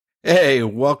Hey,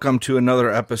 welcome to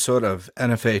another episode of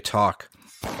NFA Talk.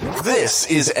 This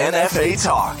is NFA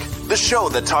Talk, the show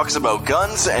that talks about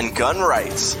guns and gun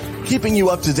rights, keeping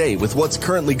you up to date with what's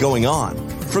currently going on,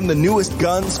 from the newest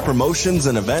guns, promotions,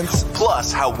 and events,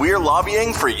 plus how we're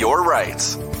lobbying for your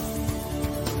rights.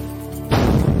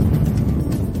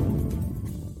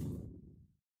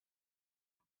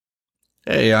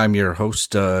 Hey, I'm your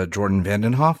host, Jordan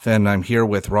Vandenhoff, and I'm here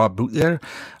with Rob Boutlier,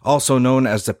 also known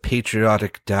as the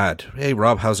Patriotic Dad. Hey,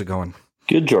 Rob, how's it going?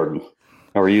 Good, Jordan.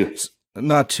 How are you?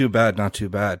 Not too bad, not too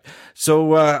bad.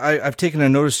 So I've taken a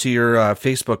notice to your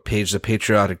Facebook page, the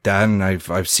Patriotic Dad, and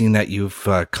I've seen that you've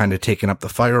kind of taken up the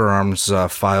firearms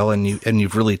file, and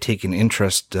you've really taken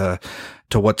interest to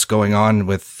what's going on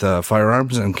with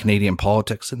firearms and Canadian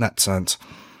politics in that sense.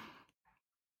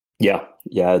 Yeah,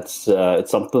 it's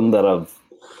something that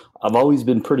I've always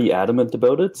been pretty adamant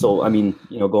about it. So, I mean,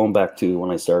 going back to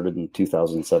when I started in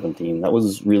 2017, that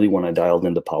was really when I dialed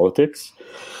into politics.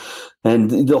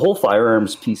 And the whole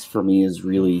firearms piece for me is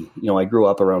really, I grew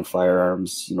up around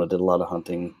firearms, did a lot of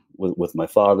hunting with my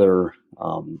father,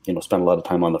 spent a lot of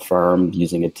time on the farm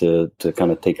using it to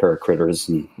kind of take care of critters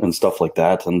and stuff like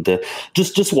that. And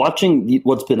just watching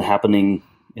what's been happening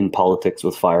in politics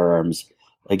with firearms,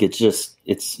 like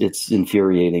it's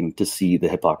infuriating to see the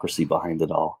hypocrisy behind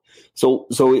it all. So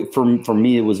for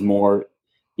me, it was more,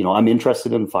 I'm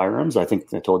interested in firearms. I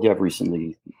think I told you I've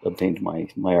recently obtained my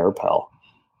RPAL.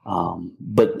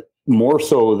 But more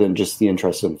so than just the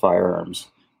interest in firearms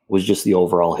was just the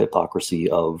overall hypocrisy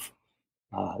of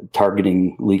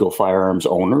targeting legal firearms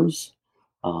owners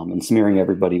and smearing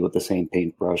everybody with the same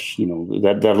paintbrush.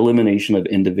 That elimination of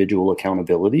individual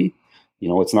accountability.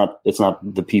 It's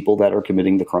not the people that are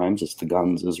committing the crimes. It's the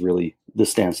guns is really the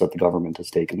stance that the government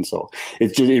has taken. So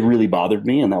it really bothered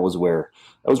me, and that was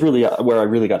really where I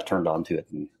really got turned on to it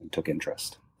and took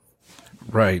interest.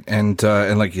 Right. And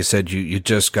like you said, you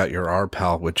just got your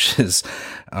RPAL, which is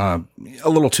a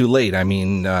little too late. I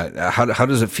mean, how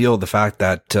does it feel, the fact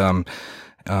that,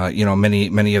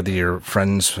 many of your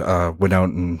friends went out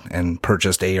and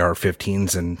purchased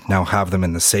AR-15s and now have them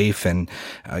in the safe, and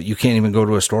you can't even go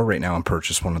to a store right now and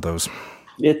purchase one of those?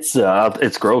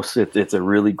 It's gross. It's a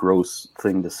really gross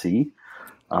thing to see.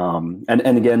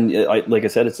 And again, like I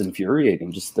said, it's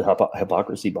infuriating, just the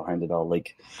hypocrisy behind it all.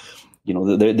 Like,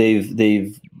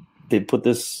 they've put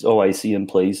this OIC in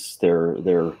place.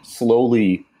 They're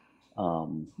slowly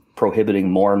prohibiting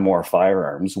more and more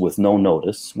firearms with no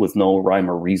notice, with no rhyme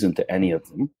or reason to any of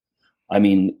them. I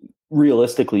mean,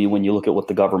 realistically, when you look at what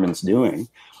the government's doing,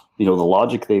 the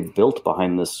logic they've built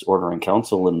behind this order in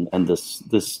council and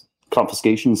this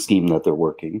confiscation scheme that they're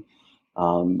working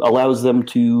allows them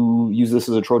to use this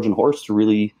as a Trojan horse to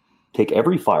really take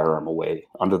every firearm away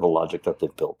under the logic that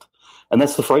they've built. And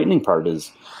that's the frightening part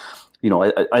is,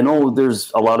 I know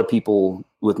there's a lot of people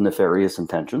with nefarious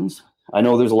intentions. I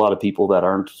know there's a lot of people that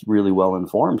aren't really well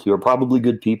informed, who are probably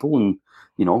good people and,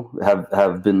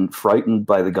 have been frightened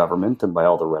by the government and by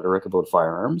all the rhetoric about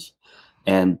firearms.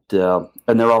 And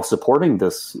they're all supporting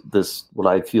this, what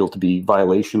I feel to be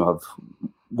violation of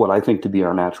what I think to be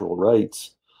our natural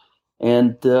rights.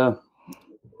 And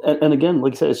again,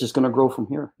 like I said, it's just going to grow from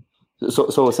here.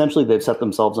 So essentially they've set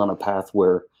themselves on a path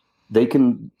where they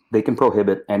can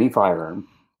prohibit any firearm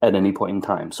at any point in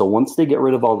time. So once they get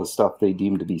rid of all the stuff they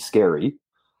deem to be scary,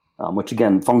 which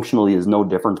again functionally is no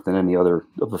different than any other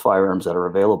of the firearms that are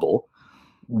available,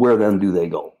 where then do they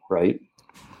go, right?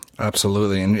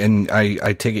 Absolutely. And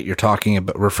I take it you're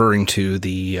referring to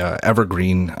the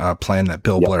Evergreen plan that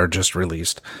Bill Blair just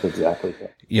released. Exactly.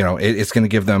 It's going to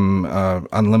give them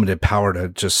unlimited power to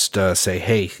just say,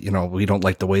 hey, we don't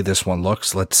like the way this one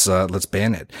looks. Let's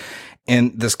ban it.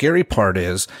 And the scary part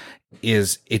is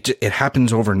it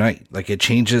happens overnight. Like, it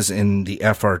changes in the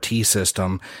FRT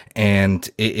system and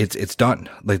it's done.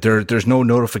 Like, there's no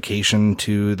notification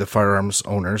to the firearms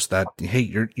owners that, hey,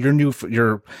 you're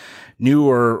new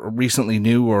or recently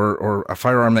new or a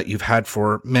firearm that you've had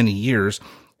for many years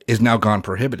is now gone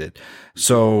prohibited.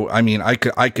 So, I mean, I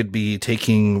could be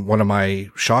taking one of my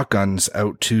shotguns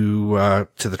out to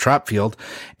the trap field,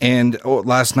 and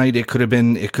last night it could have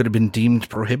been deemed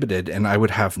prohibited, and I would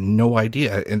have no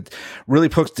idea. It really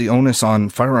puts the onus on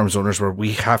firearms owners, where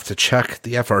we have to check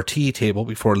the FRT table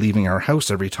before leaving our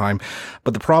house every time.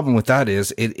 But the problem with that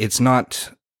is it's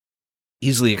not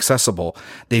easily accessible.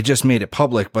 They just made it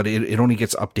public, but it only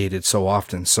gets updated so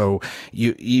often. So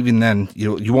you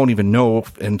won't even know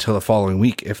until the following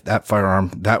week if that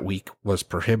firearm that week was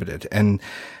prohibited. And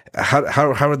how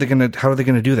are they going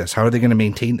to do this? How are they going to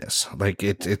maintain this? Like,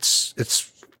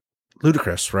 it's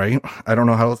ludicrous, right? I don't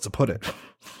know how else to put it.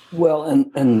 Well,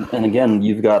 and again,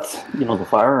 you've got, the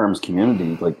firearms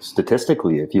community, like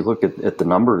statistically, if you look at the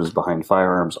numbers behind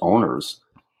firearms owners,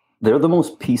 they're the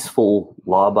most peaceful,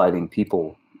 law-abiding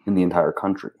people in the entire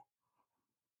country.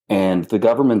 And the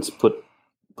government's put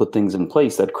things in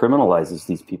place that criminalizes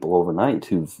these people overnight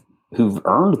who've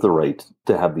earned the right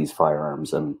to have these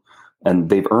firearms, and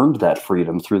they've earned that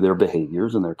freedom through their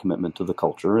behaviors and their commitment to the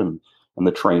culture and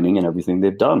the training and everything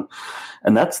they've done.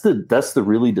 And that's the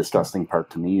really disgusting part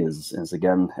to me is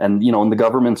again, and and the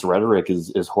government's rhetoric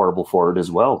is horrible for it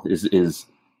as well, is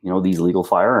these legal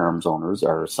firearms owners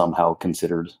are somehow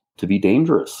considered to be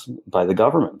dangerous by the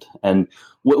government. And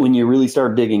when you really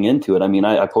start digging into it, I mean,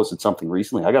 I posted something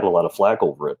recently, I got a lot of flack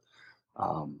over it.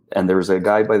 And there's a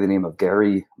guy by the name of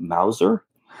Gary Mauser,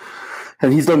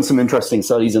 and he's done some interesting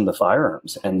studies into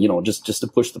firearms. And, just to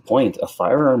push the point, a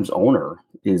firearms owner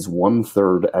is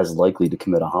 1/3 as likely to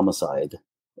commit a homicide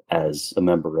as a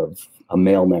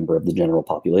male member of the general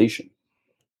population,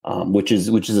 which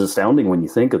is astounding when you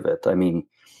think of it. I mean,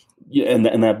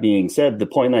 and that being said, the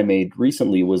point I made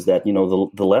recently was that, the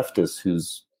leftist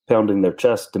who's pounding their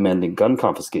chest demanding gun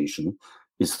confiscation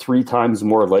is 3 times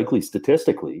more likely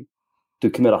statistically to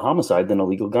commit a homicide than a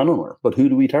legal gun owner. But who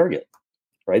do we target?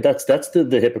 Right? That's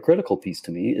the hypocritical piece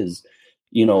to me is,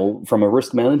 from a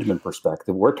risk management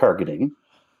perspective, we're targeting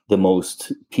the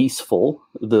most peaceful,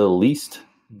 the least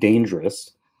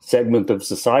dangerous segment of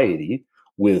society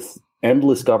with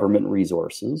endless government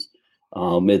resources.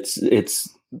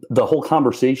 It's the whole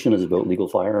conversation is about legal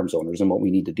firearms owners and what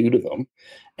we need to do to them.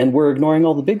 And we're ignoring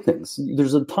all the big things.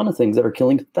 There's a ton of things that are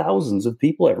killing thousands of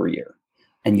people every year.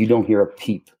 And you don't hear a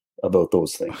peep about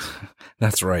those things.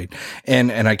 That's right.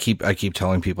 And I keep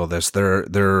telling people this.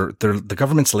 The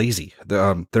government's lazy.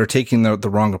 They're taking the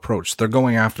wrong approach. They're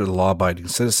going after the law-abiding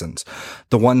citizens,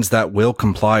 the ones that will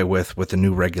comply with the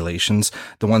new regulations,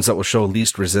 the ones that will show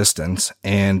least resistance,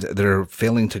 and they're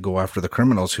failing to go after the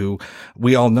criminals who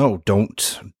we all know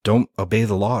don't obey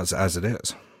the laws as it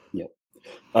is. Yeah.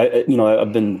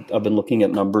 I've been looking at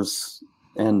numbers,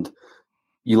 and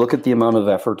you look at the amount of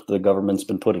effort the government's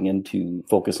been putting into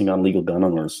focusing on legal gun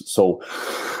owners. So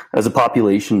as a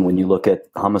population, when you look at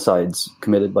homicides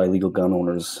committed by legal gun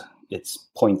owners, it's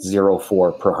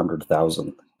 0.04 per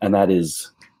 100,000. And that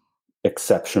is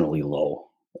exceptionally low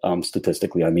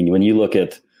statistically. I mean, when you look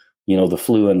at, the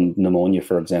flu and pneumonia,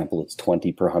 for example, it's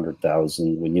 20 per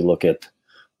 100,000. When you look at,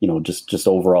 just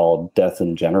overall death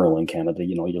in general in Canada,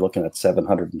 you're looking at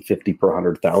 750 per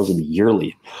 100,000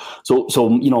 yearly. So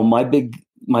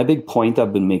my big point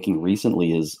I've been making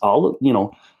recently is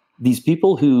these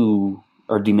people who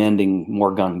are demanding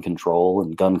more gun control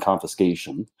and gun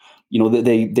confiscation,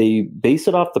 they base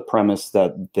it off the premise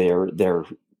that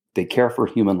they care for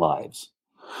human lives.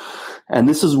 And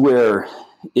this is where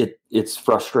it's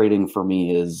frustrating for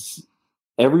me is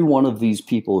every one of these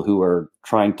people who are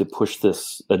trying to push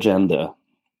this agenda,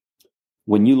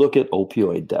 when you look at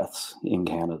opioid deaths in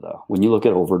Canada, when you look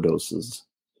at overdoses,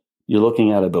 you're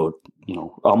looking at about,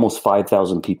 almost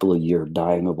 5,000 people a year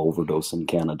dying of overdose in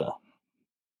Canada.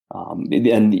 And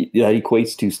that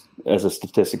equates to, as a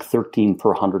statistic, 13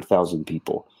 per 100,000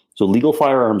 people. So legal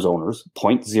firearms owners,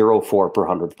 0.04 per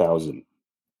 100,000.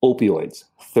 Opioids,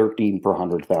 13 per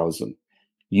 100,000.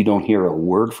 You don't hear a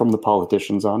word from the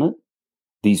politicians on it.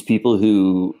 These people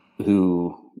who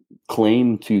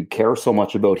claim to care so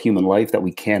much about human life that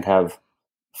we can't have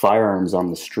firearms on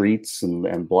the streets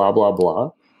and blah, blah,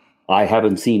 blah. I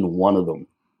haven't seen one of them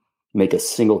make a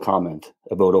single comment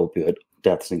about opioid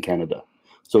deaths in Canada.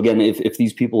 So again, if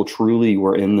these people truly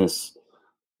were in this,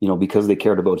 because they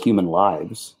cared about human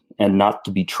lives and not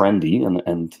to be trendy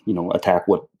and attack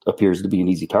what appears to be an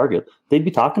easy target, they'd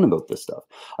be talking about this stuff.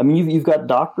 I mean, you've got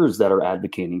doctors that are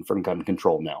advocating for gun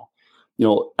control now.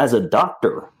 As a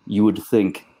doctor, you would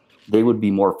think they would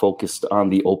be more focused on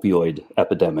the opioid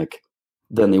epidemic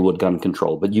than they would gun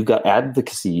control. But you've got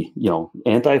advocacy,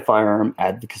 anti-firearm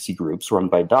advocacy groups run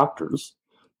by doctors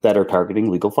that are targeting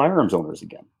legal firearms owners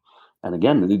again. And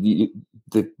again,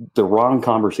 the wrong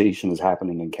conversation is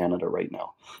happening in Canada right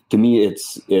now. To me,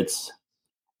 it's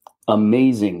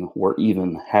amazing we're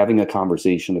even having a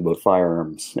conversation about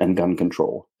firearms and gun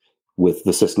control with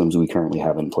the systems we currently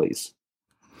have in place.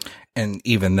 And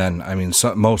even then, I mean,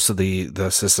 most of the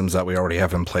systems that we already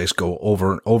have in place go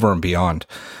over and beyond.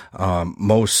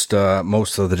 Most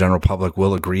of the general public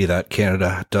will agree that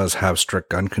Canada does have strict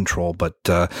gun control, but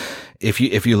if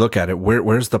you look at it,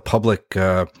 where's the public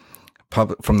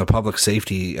from the public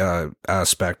safety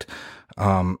aspect?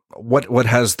 What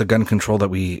has the gun control that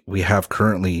we have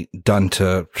currently done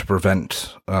to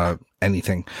prevent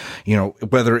anything,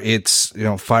 whether it's,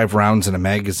 5 rounds in a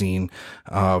magazine,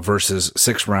 versus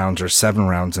 6 rounds or 7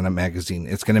 rounds in a magazine.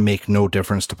 It's going to make no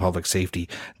difference to public safety.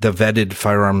 The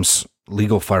vetted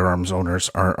legal firearms owners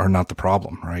are not the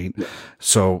problem, right? Yeah.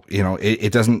 So,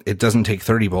 it doesn't take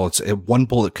 30 bullets. One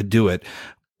bullet could do it,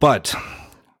 but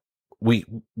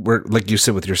we're like you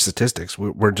said with your statistics,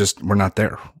 we're not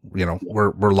there.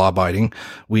 We're law abiding.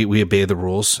 We obey the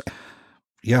rules.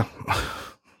 Yeah.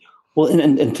 Well,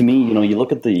 and to me, you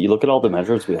look at all the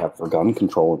measures we have for gun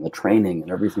control and the training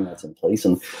and everything that's in place,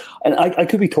 and I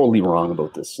could be totally wrong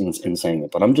about this in saying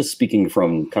it, but I'm just speaking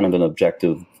from kind of an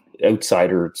objective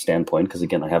outsider standpoint, because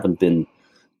again, I haven't been,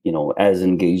 as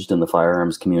engaged in the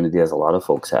firearms community as a lot of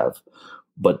folks have.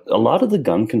 But a lot of the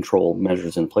gun control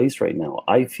measures in place right now,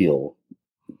 I feel,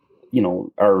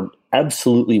 are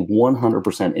absolutely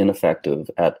 100% ineffective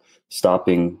at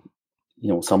stopping,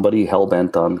 somebody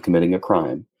hell-bent on committing a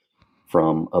crime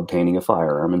from obtaining a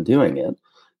firearm and doing it.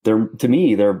 To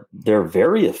me, they're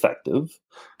very effective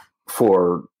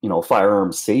for,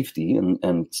 firearm safety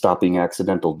and stopping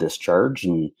accidental discharge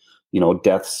and,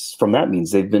 deaths from that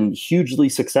means. They've been hugely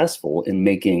successful in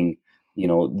making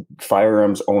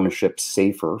firearms ownership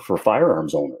safer for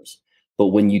firearms owners. But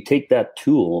when you take that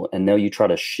tool and now you try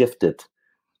to shift it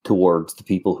towards the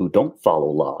people who don't follow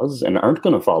laws and aren't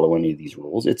going to follow any of these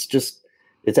rules, it's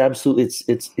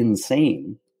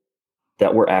insane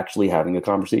that we're actually having a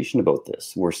conversation about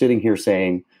this. We're sitting here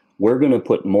saying, we're going to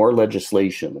put more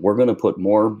legislation, we're going to put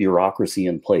more bureaucracy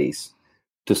in place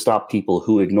to stop people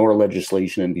who ignore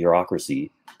legislation and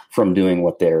bureaucracy from doing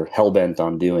what they're hell-bent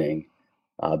on doing.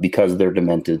 Because they're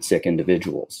demented, sick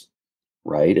individuals,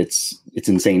 right? It's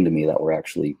insane to me that we're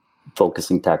actually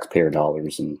focusing taxpayer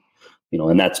dollars, and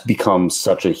that's become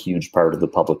such a huge part of the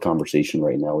public conversation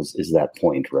right now. Is that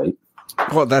point, right?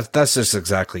 Well, that's just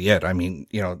exactly it. I mean,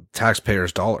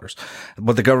 taxpayers' dollars.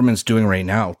 What the government's doing right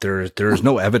now, there's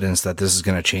no evidence that this is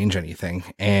going to change anything,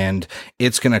 and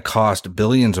it's going to cost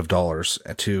billions of dollars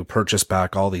to purchase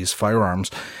back all these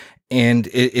firearms. And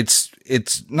it's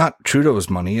not Trudeau's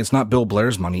money. It's not Bill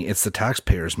Blair's money. It's the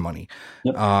taxpayers' money.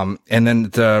 Yep. And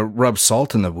then to rub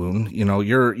salt in the wound, your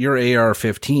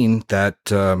AR-15 that,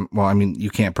 you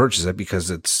can't purchase it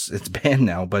because it's banned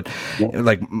now, but yep.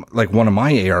 like one of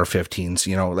my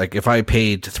AR-15s, like if I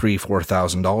paid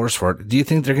 $3,000-$4,000 for it, do you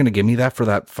think they're going to give me that for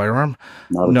that firearm?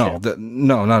 No,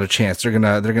 not a chance. They're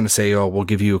going to say, oh, we'll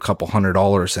give you a couple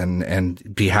 $100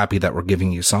 and be happy that we're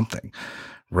giving you something.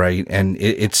 Right. And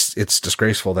it's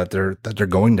disgraceful that they're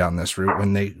going down this route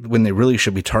when they really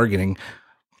should be targeting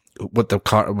what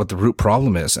the root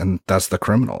problem is. And that's the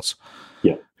criminals.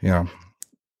 Yeah. Yeah.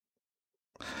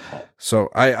 So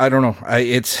I don't know.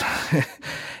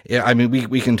 Yeah. I mean,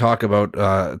 we can talk about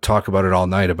it all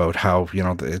night about how,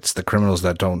 it's the criminals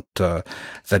that don't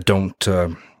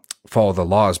follow the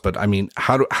laws. But I mean,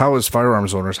 how as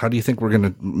firearms owners, how do you think we're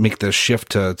going to make this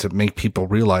shift to make people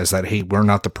realize that, hey, we're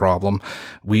not the problem.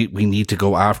 We need to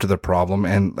go after the problem,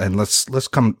 and let's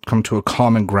come to a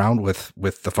common ground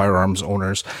with the firearms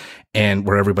owners, and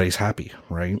where everybody's happy,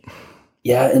 right?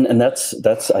 Yeah. And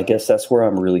that's, I guess that's where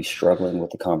I'm really struggling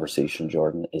with the conversation,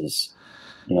 Jordan, is,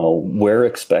 we're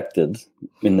expected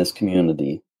in this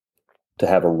community to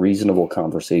have a reasonable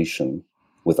conversation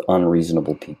with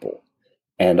unreasonable people.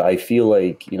 And I feel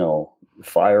like,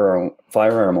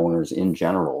 firearm owners in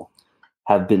general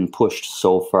have been pushed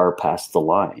so far past the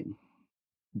line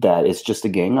that it's just a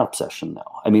gang obsession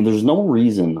now. I mean, there's no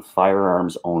reason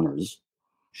firearms owners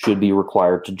should be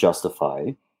required to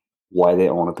justify why they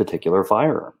own a particular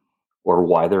firearm or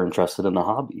why they're interested in the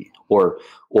hobby or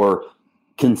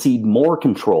concede more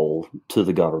control to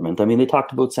the government. I mean, they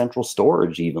talked about central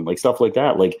storage, even like stuff like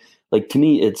that. Like to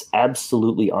me, it's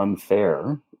absolutely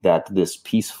unfair that this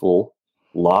peaceful,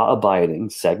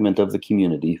 law-abiding segment of the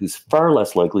community, who's far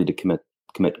less likely to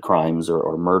commit crimes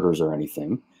or murders or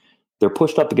anything, they're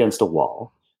pushed up against a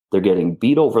wall. They're getting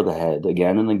beat over the head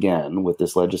again and again with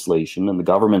this legislation, and the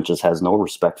government just has no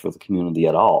respect for the community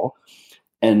at all.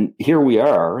 And here we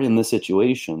are in this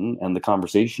situation, and the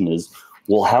conversation is,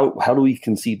 well, how do we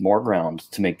concede more ground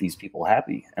to make these people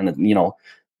happy? And,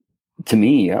 to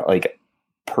me, like,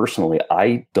 personally,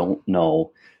 I don't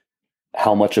know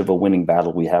how much of a winning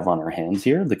battle we have on our hands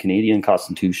here. The Canadian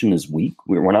Constitution is weak.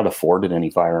 We're not afforded any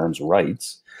firearms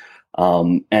rights.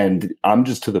 And I'm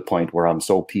just to the point where I'm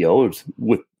so PO'd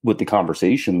with the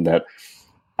conversation that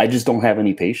I just don't have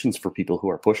any patience for people who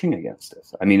are pushing against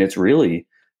it. I mean, it's really,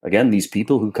 again, these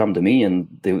people who come to me and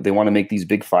they want to make these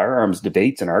big firearms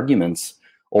debates and arguments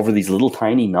over these little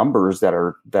tiny numbers that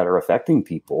are affecting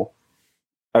people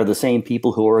are the same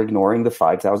people who are ignoring the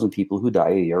 5,000 people who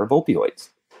die a year of opioids.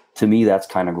 to me, that's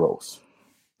kind of gross.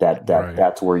 Right.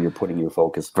 That's where you're putting your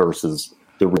focus versus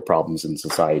the real problems in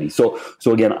society. So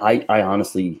again, I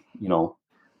honestly,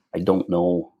 I don't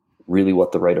know really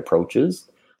what the right approach is.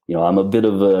 I'm a bit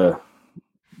of a,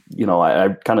 I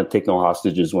kind of take no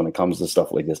hostages when it comes to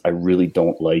stuff like this. I really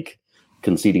don't like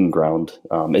conceding ground,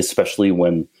 especially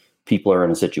when people are in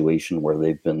a situation where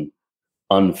they've been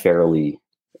unfairly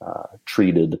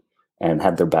treated and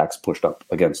had their backs pushed up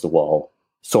against the wall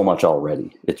so much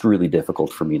already. It's really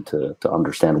difficult for me to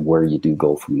understand where you do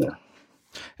go from there.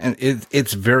 And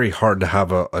it's very hard to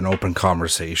have an open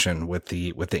conversation with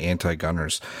the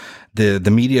anti-gunners. The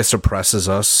media suppresses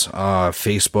us.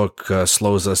 Facebook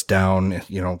slows us down.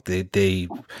 They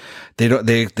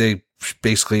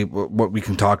basically what we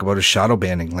can talk about is shadow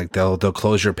banning. Like they'll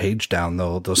close your page down.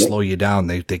 They'll slow you down.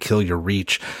 They kill your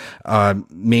reach.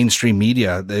 Mainstream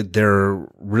media, they're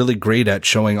really great at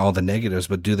showing all the negatives,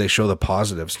 but do they show the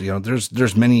positives?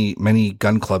 There's many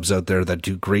gun clubs out there that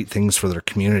do great things for their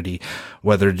community,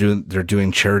 whether they're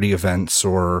doing charity events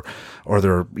or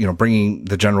they're, bringing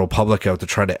the general public out to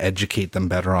try to educate them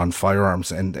better on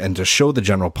firearms and to show the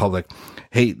general public,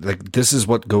 hey, like this is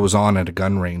what goes on at a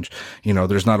gun range.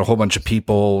 There's not a whole bunch of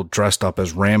people dressed up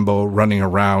as Rambo running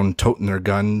around toting their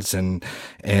guns and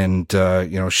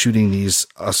shooting these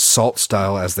assault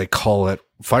style, as they call it,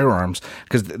 firearms,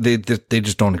 because they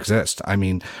just don't exist. I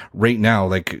mean, right now,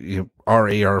 like our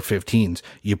AR-15s,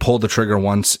 you pull the trigger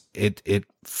once, it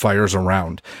fires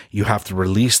around. You have to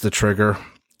release the trigger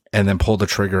and then pull the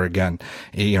trigger again.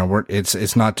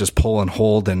 It's not just pull and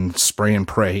hold and spray and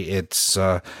pray. It's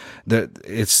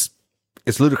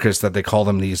ludicrous that they call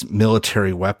them these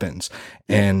military weapons.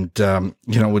 And,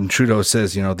 when Trudeau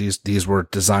says, these were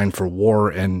designed for war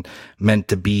and meant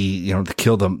to be, to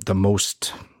kill the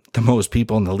most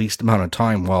people in the least amount of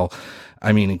time. Well,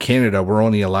 I mean, in Canada, we're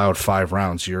only allowed 5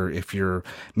 rounds. If your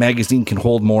magazine can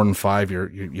hold more than 5,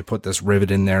 you put this rivet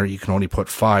in there, you can only put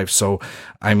 5. So,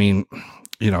 I mean,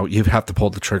 you have to pull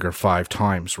the trigger 5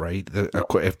 times, right?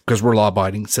 Because we're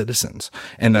law-abiding citizens,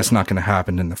 and that's not going to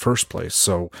happen in the first place.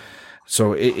 So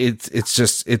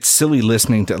it's silly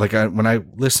listening to, like, when I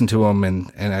listen to him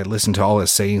and I listen to all his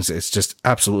sayings, it's just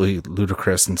absolutely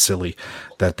ludicrous and silly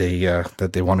that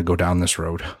they want to go down this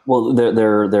road. Well,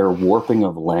 their warping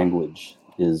of language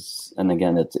is, and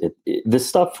again, this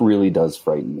stuff really does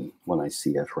frighten me when I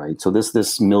see it, right? So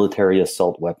this military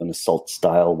assault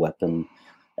style weapon,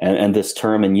 and this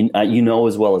term, and you know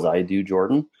as well as I do,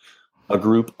 Jordan, a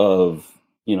group of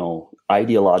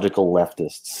ideological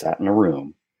leftists sat in a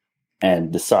room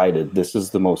and decided this is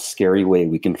the most scary way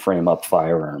we can frame up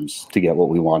firearms to get what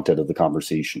we want out of the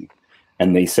conversation.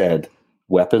 And they said,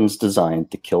 weapons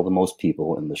designed to kill the most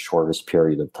people in the shortest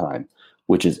period of time,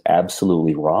 which is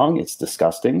absolutely wrong. It's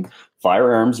disgusting.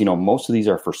 Firearms, most of these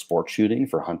are for sport shooting,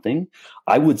 for hunting.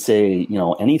 I would say,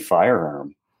 any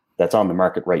firearm that's on the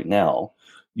market right now,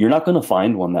 you're not going to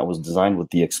find one that was designed with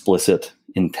the explicit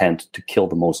intent to kill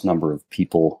the most number of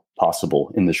people possible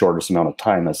in the shortest amount of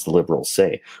time, as the Liberals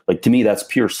say. Like, to me, that's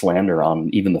pure slander on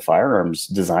even the firearms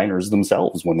designers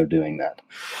themselves when they're doing that.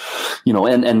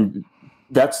 And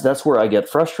that's where I get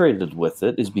frustrated with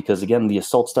it, is because, again, the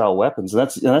assault style weapons, and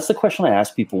that's the question I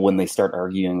ask people when they start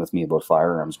arguing with me about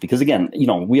firearms, because, again,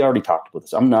 we already talked about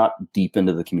this. I'm not deep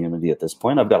into the community at this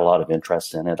point. I've got a lot of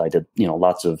interest in it. I did,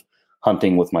 lots of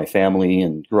hunting with my family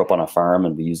and grew up on a farm,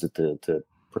 and we used it to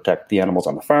protect the animals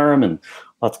on the farm, and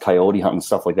lots of coyote hunting and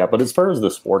stuff like that. But as far as the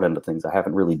sport end of things, I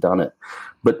haven't really done it.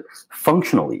 But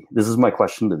functionally, this is my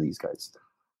question to these guys.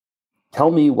 Tell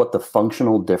me what the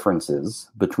functional difference is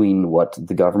between what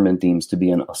the government deems to be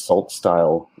an assault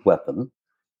style weapon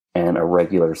and a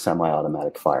regular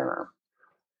semi-automatic firearm.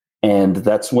 And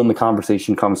that's when the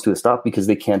conversation comes to a stop, because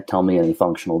they can't tell me any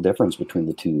functional difference between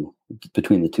the two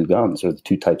guns, or the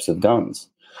two types of guns.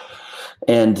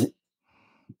 And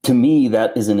to me,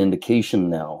 that is an indication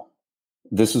now.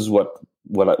 This is what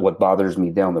bothers me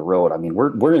down the road. I mean,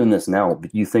 we're in this now,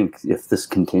 but you think if this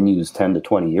continues 10 to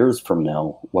 20 years from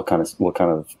now, what kind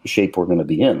of shape we're going to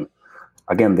be in?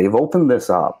 Again, they've opened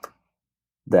this up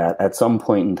that at some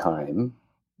point in time,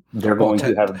 they're going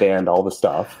to have banned all the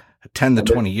stuff. 10 to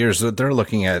 20 years, they're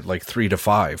looking at like 3 to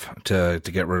 5 to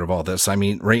get rid of all this. I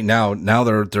mean, right now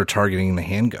they're targeting the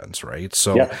handguns, right?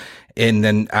 So, yeah. And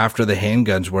then after the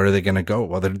handguns, where are they going to go?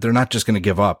 Well, they're not just going to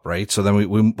give up, right? So then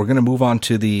we're going to move on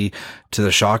to the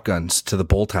shotguns, to the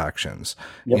bolt actions,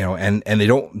 yep. And they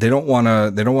don't want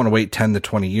to wait 10 to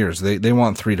 20 years. They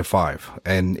want 3 to 5,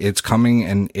 and it's coming.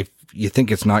 And if you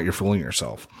think it's not, you're fooling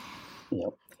yourself.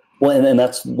 Yep. Well, and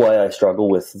that's why I struggle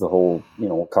with the whole,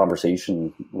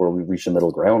 conversation where we reach a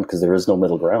middle ground, because there is no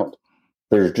middle ground.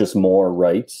 There's just more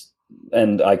rights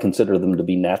and I consider them to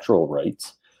be natural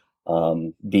rights,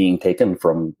 being taken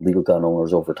from legal gun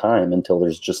owners over time until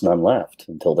there's just none left,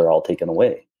 until they're all taken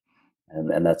away.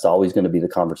 And that's always going to be the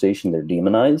conversation. They're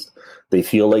demonized. They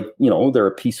feel like, they're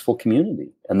a peaceful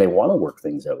community and they want to work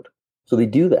things out. So they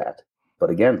do that. But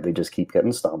again, they just keep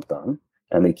getting stomped on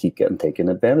and they keep getting taken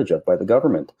advantage of by the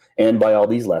government and by all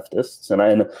these leftists. And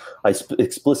I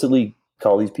explicitly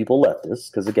call these people leftists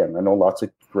because, again, I know lots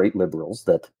of great liberals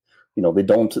that, they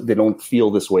don't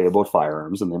feel this way about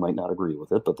firearms and they might not agree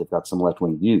with it, but they've got some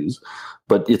left-wing views.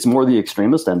 But it's more the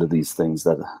extremist end of these things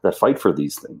that fight for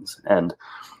these things. And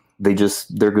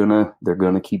they're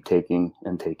gonna keep taking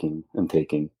and taking and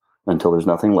taking until there's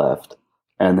nothing left.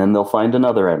 And then they'll find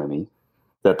another enemy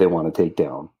that they want to take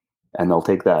down. And they'll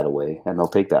take that away, and they'll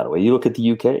take that away. You look at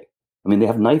the UK. I mean, they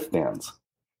have knife bans,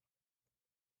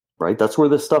 right? That's where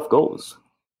this stuff goes.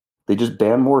 They just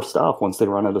ban more stuff once they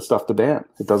run out of stuff to ban.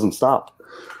 It doesn't stop.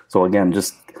 So again,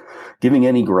 just giving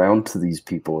any ground to these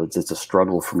people, it's a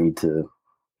struggle for me to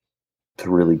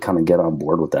really kind of get on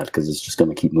board with that because it's just going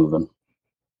to keep moving.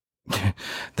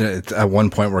 At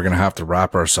one point we're going to have to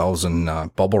wrap ourselves in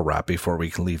bubble wrap before we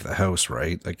can leave the house,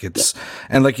 right? Like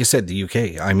and like you said, the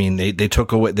UK, I mean, they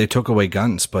took away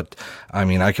guns, but I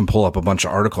mean, I can pull up a bunch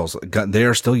of articles. They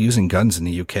are still using guns in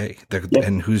the UK.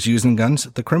 And who's using guns?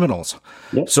 The criminals.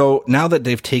 So now that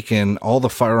they've taken all the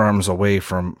firearms away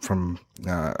from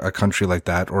a country like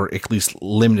that, or at least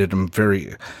limited them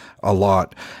a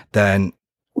lot, then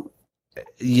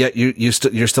you're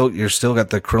still got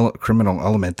the criminal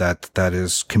element that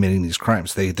is committing these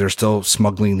crimes. They're still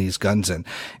smuggling these guns in,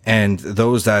 and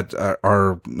those that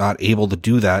are not able to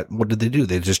do that, what do?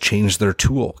 They just change their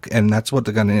tool, and that's what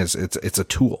the gun is. It's a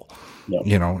tool,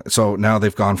 So now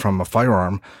they've gone from a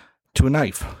firearm to a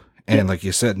knife, and like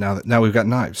you said, now we've got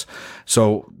knives.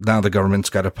 So now the government's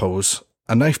got to pose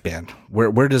a knife ban.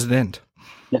 Where does it end?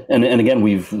 And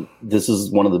again, this is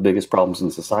one of the biggest problems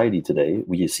in society today.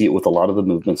 You see it with a lot of the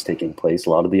movements taking place, a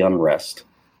lot of the unrest.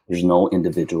 There's no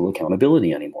individual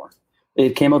accountability anymore.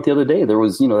 It came out the other day. There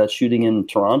was, that shooting in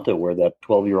Toronto where that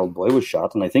 12-year-old boy was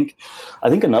shot. And I think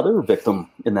another victim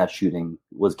in that shooting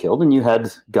was killed. And you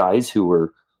had guys who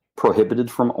were prohibited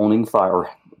from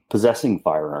possessing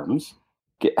firearms,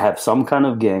 have some kind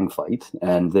of gang fight,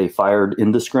 and they fired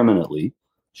indiscriminately,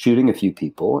 shooting a few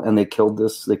people, and they killed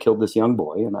this young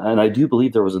boy. And I do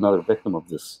believe there was another victim of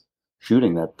this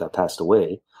shooting that passed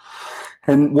away.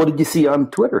 And what did you see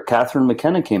on Twitter? Catherine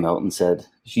McKenna came out and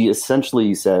she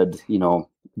essentially said,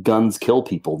 guns kill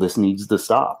people. This needs to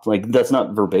stop. Like, that's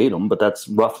not verbatim, but that's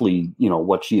roughly,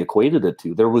 what she equated it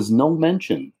to. There was no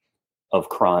mention of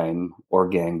crime or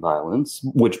gang violence,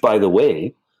 which, by the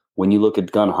way, when you look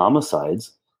at gun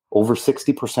homicides, over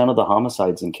 60% of the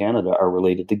homicides in Canada are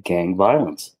related to gang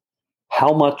violence.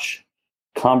 How much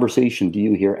conversation do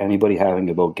you hear anybody having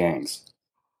about gangs?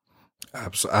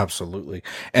 Absolutely.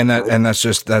 And that's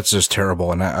just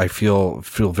terrible. And I feel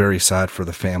very sad for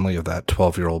the family of that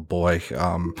 12-year-old boy.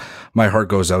 My heart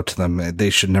goes out to them. They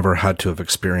should never had to have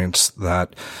experienced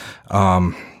that.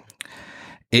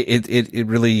 It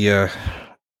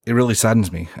really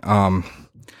saddens me.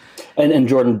 And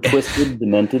Jordan, twisted,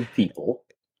 demented people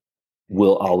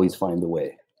will always find a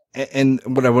way. And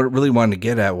what I really wanted to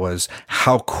get at was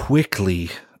how quickly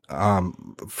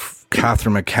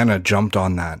Catherine McKenna jumped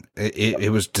on that.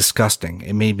 It was disgusting.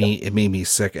 It made me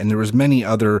sick. And there was many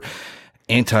other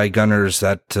anti-gunners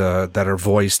that are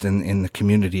voiced in the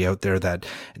community out there that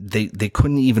they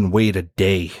couldn't even wait a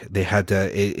day. They had to,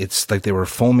 it's like they were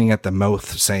foaming at the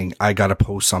mouth saying, I got to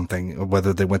post something,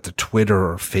 whether they went to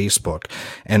Twitter or Facebook,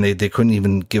 and they couldn't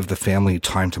even give the family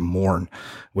time to mourn,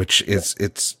 which is,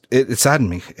 it saddened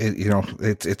me.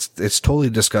 It's totally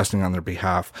disgusting on their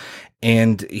behalf.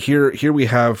 And here we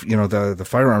have, the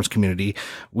firearms community.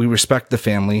 We respect the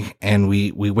family and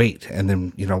we wait, and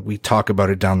then, we talk about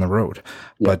it down the road.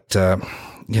 Yeah. But,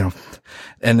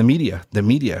 and the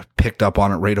media picked up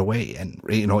on it right away. And,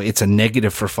 it's a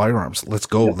negative for firearms. Let's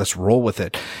go. Yeah. Let's roll with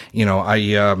it.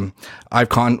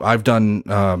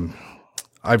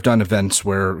 I've done events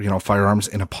where, firearms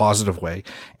in a positive way,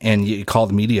 and you call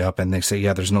the media up and they say,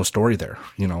 yeah, there's no story there,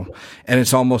 and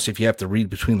it's almost, if you have to read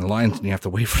between the lines and you have to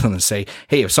wait for them to say,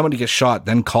 hey, if somebody gets shot,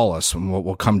 then call us and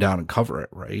we'll come down and cover it.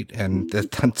 Right. And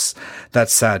that's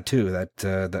sad too,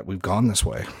 that we've gone this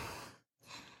way.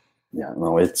 Yeah,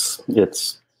 no, it's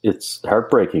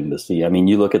heartbreaking to see. I mean,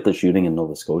 you look at the shooting in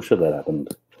Nova Scotia that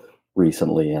happened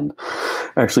recently, and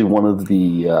actually one of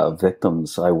the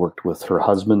victims, I worked with her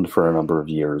husband for a number of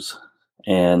years,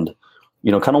 and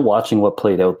kind of watching what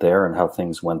played out there and how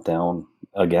things went down.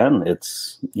 Again,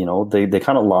 it's they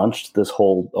kind of launched this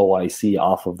whole OIC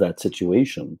off of that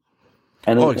situation,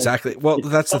 Exactly. Well,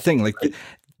 that's the thing. Like,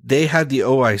 they had the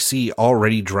OIC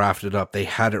already drafted up. They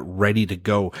had it ready to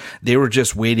go. They were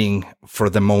just waiting for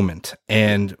the moment.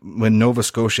 And when Nova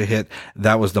Scotia hit,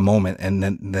 that was the moment. And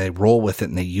then they roll with it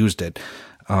and they used it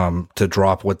to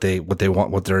drop what they want,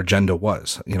 what their agenda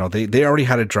was. You know, they already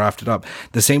had it drafted up.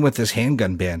 The same with this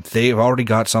handgun ban. They've already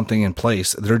got something in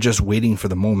place. They're just waiting for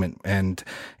the moment. And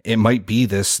it might be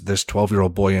this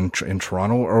 12-year-old boy in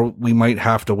Toronto, or we might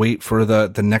have to wait for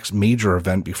the next major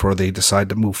event before they decide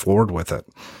to move forward with it.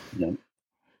 Yeah.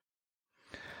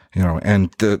 You know,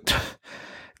 and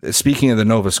speaking of the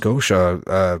Nova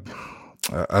Scotia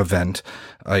event,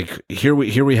 like here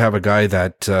we have a guy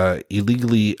that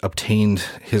illegally obtained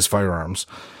his firearms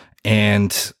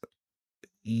and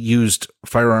used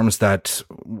firearms that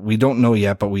we don't know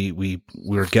yet, but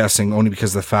we're guessing only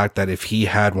because of the fact that if he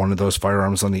had one of those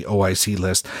firearms on the OIC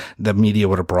list, the media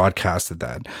would have broadcasted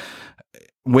that.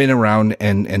 Went around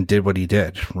and did what he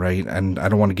did, right? And I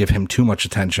don't want to give him too much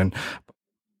attention.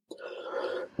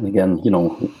 And again, you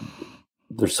know,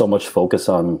 there's so much focus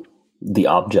on the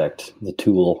object, the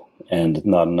tool, and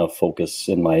not enough focus,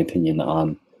 in my opinion,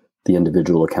 on the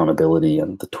individual accountability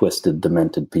and the twisted,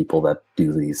 demented people that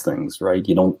do these things, right?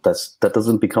 You don't, that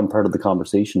doesn't become part of the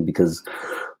conversation because,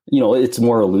 you know, it's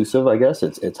more elusive, I guess.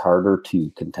 It's harder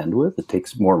to contend with. It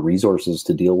takes more resources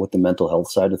to deal with the mental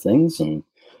health side of things and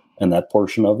that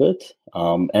portion of it.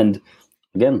 And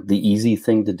again, the easy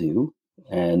thing to do.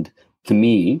 And to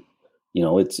me, you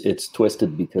know, it's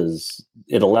twisted because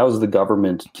it allows the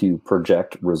government to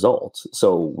project results.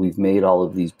 So we've made all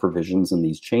of these provisions and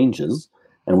these changes,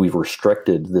 and we've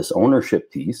restricted this ownership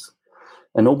piece,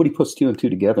 and nobody puts two and two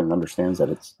together and understands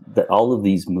that all of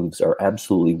these moves are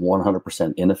absolutely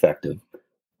 100% ineffective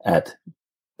at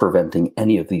preventing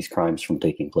any of these crimes from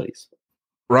taking place.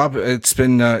 Rob, it's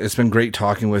been great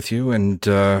talking with you, and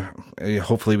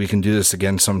hopefully we can do this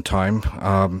again sometime.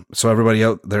 So everybody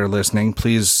out there listening,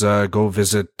 please go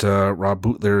visit Rob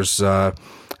Bootler's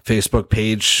Facebook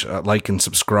page, like and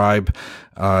subscribe.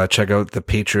 Check out The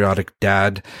Patriotic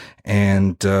Dad,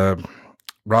 and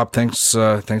Rob, thanks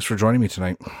for joining me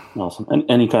tonight. Awesome, and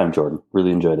anytime, Jordan.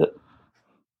 Really enjoyed it.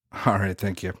 All right,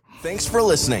 thank you. Thanks for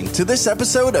listening to this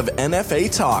episode of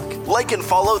NFA Talk. Like and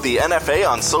follow the NFA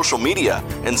on social media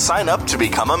and sign up to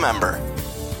become a member.